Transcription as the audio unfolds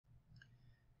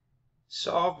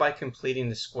Solve by completing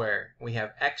the square. We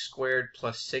have x squared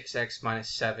plus 6x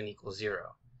minus 7 equals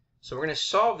 0. So we're going to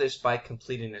solve this by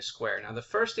completing the square. Now the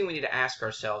first thing we need to ask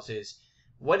ourselves is,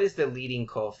 what is the leading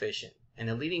coefficient? And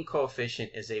the leading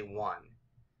coefficient is a 1.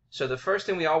 So the first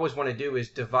thing we always want to do is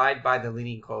divide by the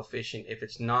leading coefficient if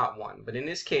it's not 1. But in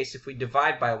this case, if we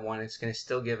divide by 1, it's going to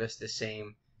still give us the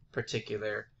same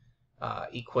particular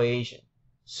equation.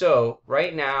 So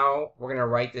right now, we're going to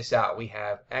write this out. We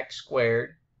have x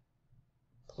squared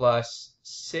plus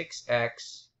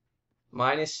 6x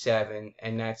minus 7,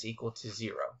 and that's equal to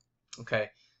 0. Okay,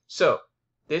 so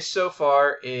this so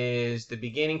far is the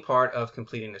beginning part of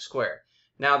completing the square.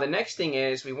 Now the next thing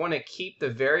is we want to keep the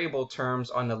variable terms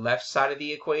on the left side of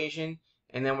the equation,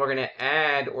 and then we're going to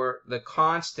add the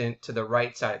constant to the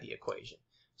right side of the equation.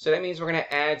 So that means we're going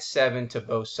to add 7 to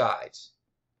both sides.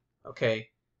 Okay,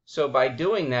 so by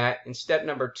doing that, in step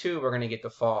number 2, we're going to get the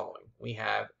following. We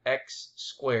have x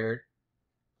squared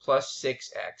plus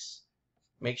 6x.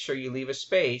 Make sure you leave a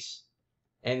space,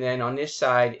 and then on this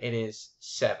side it is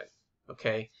 7.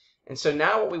 Okay, and so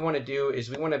now what we want to do is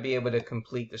we want to be able to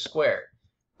complete the square.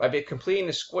 By completing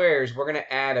the squares, we're going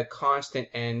to add a constant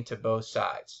n to both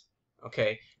sides.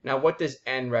 Okay, now what does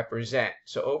n represent?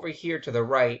 So over here to the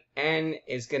right, n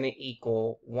is going to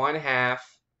equal 1/2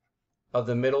 of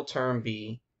the middle term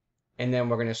b, and then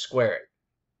we're going to square it.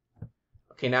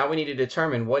 Okay, now we need to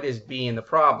determine what is b in the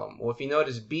problem. Well, if you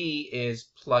notice, b is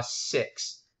plus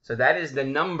 6. So that is the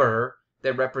number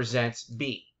that represents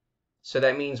b. So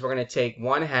that means we're going to take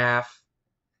 1/2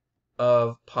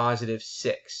 of positive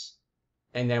 6.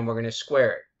 And then we're going to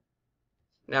square it.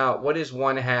 Now, what is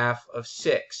 1/2 of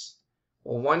 6?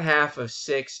 Well, 1/2 of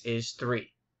 6 is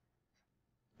 3.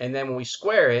 And then when we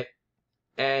square it,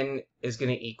 n is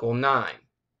going to equal 9.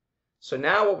 So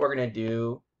now what we're going to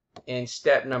do in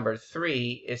step number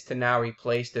 3 is to now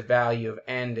replace the value of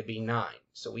n to be 9.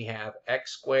 So we have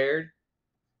x squared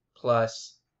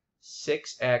plus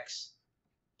 6x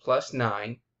plus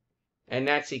 9, and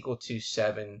that's equal to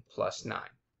 7 plus 9.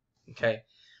 Okay,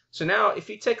 so now if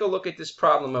you take a look at this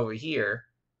problem over here,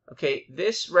 okay,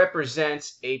 this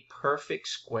represents a perfect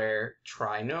square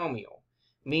trinomial,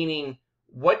 meaning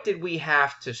what did we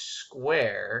have to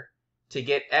square to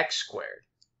get x squared?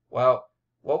 Well,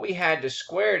 what we had to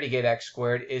square to get x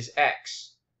squared is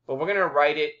x, but we're going to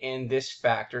write it in this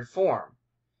factored form.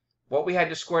 What we had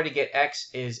to square to get x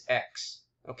is x.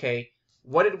 Okay,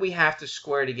 what did we have to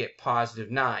square to get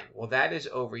positive 9? Well, that is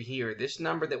over here. This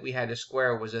number that we had to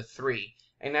square was a 3,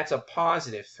 and that's a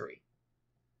positive 3.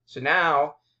 So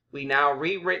now, we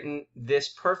rewritten this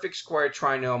perfect square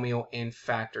trinomial in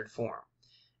factored form.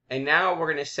 And now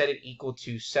we're going to set it equal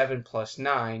to 7 plus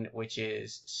 9, which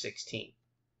is 16.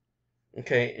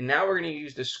 Okay, and now we're going to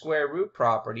use the square root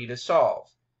property to solve.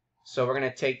 So we're going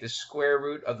to take the square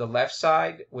root of the left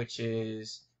side, which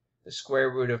is the square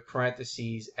root of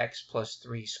parentheses x plus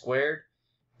 3 squared.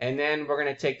 And then we're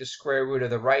going to take the square root of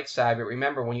the right side. But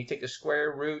remember, when you take the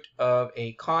square root of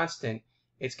a constant,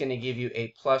 it's going to give you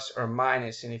a plus or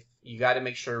minus. And if you got to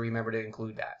make sure to remember to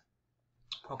include that.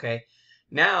 Okay,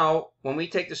 now when we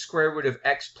take the square root of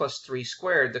x plus 3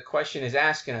 squared, the question is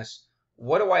asking us,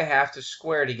 what do I have to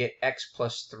square to get x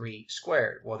plus 3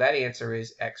 squared? Well, that answer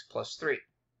is x plus 3.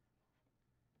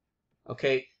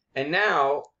 Okay, and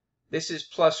now this is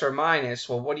plus or minus.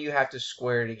 Well, what do you have to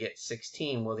square to get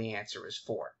 16? Well, the answer is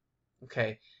 4.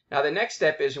 Okay, now the next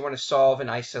step is we want to solve and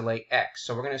isolate x.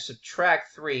 So we're going to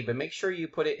subtract 3, but make sure you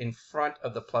put it in front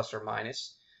of the plus or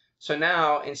minus. So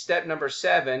now in step number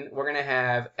 7, we're going to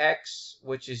have x,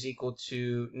 which is equal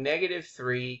to negative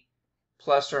 3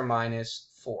 plus or minus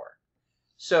 4.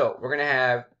 So we're going to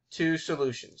have two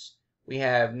solutions. We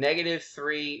have negative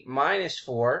 3 minus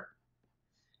 4,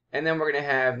 and then we're going to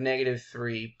have negative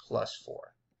 3 plus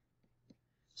 4.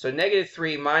 So negative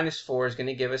 3 minus 4 is going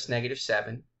to give us negative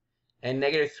 7, and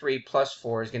negative 3 plus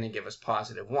 4 is going to give us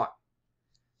positive 1.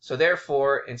 So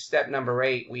therefore, in step number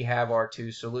 8, we have our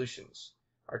two solutions.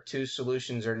 Our two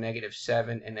solutions are negative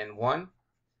 7 and then 1.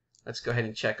 Let's go ahead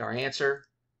and check our answer.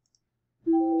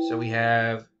 So we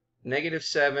have negative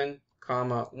 7,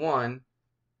 comma 1.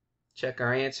 Check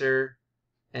our answer,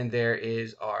 and there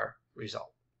is our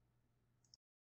result.